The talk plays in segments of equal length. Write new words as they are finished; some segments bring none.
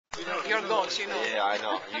your goals, you know. Yeah, I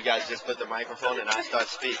know. You guys just put the microphone and I start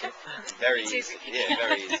speaking. Very It's easy. easy. Yeah,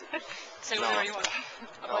 very easy. Say No. whatever you want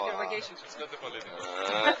about your No, vacations.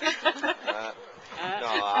 No,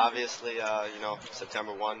 obviously,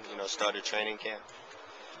 September 1, started training camp.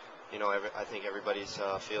 I think everybody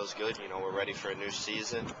feels good. We're ready for a new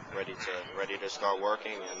season, ready to start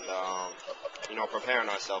working, and preparing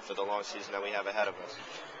ourselves for the long season that we have ahead of us.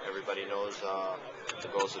 Everybody knows the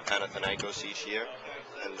goals of Panathinaikos each year,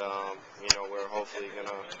 and we're hopefully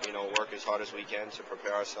gonna work as hard as we can to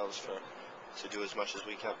prepare ourselves to do as much as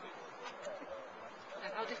we can.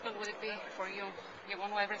 And how difficult would it be for you? You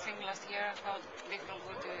won everything last year. How difficult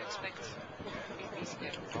would you expect this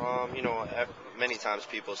year? Many times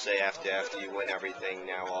people say after you win everything,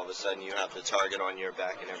 now all of a sudden you have the target on your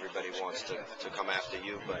back and everybody wants to come after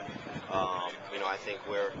you. But I think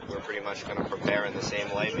we're pretty much going to prepare in the same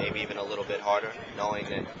way, maybe even a little bit harder, knowing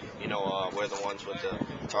that we're the ones with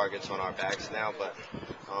the targets on our backs now. But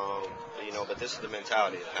this is the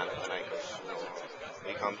mentality of Panathinaikos.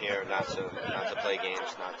 We come here not to play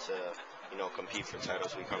games, not to compete for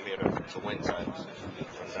titles. We come here to win titles,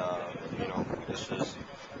 and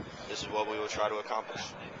this is what we will try to accomplish.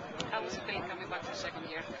 How was it feeling coming back to the second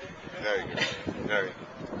year? Very good, very good.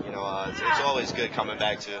 It's always good coming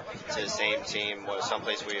back to the same team,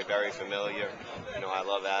 someplace where you're very familiar. I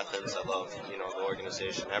love Athens. I love the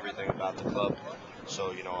organization, everything about the club.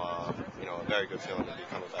 So a very good feeling to be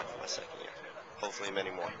coming back for my second year. Hopefully many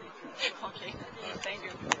more. Okay, thank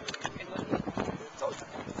you. Good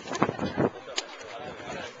luck.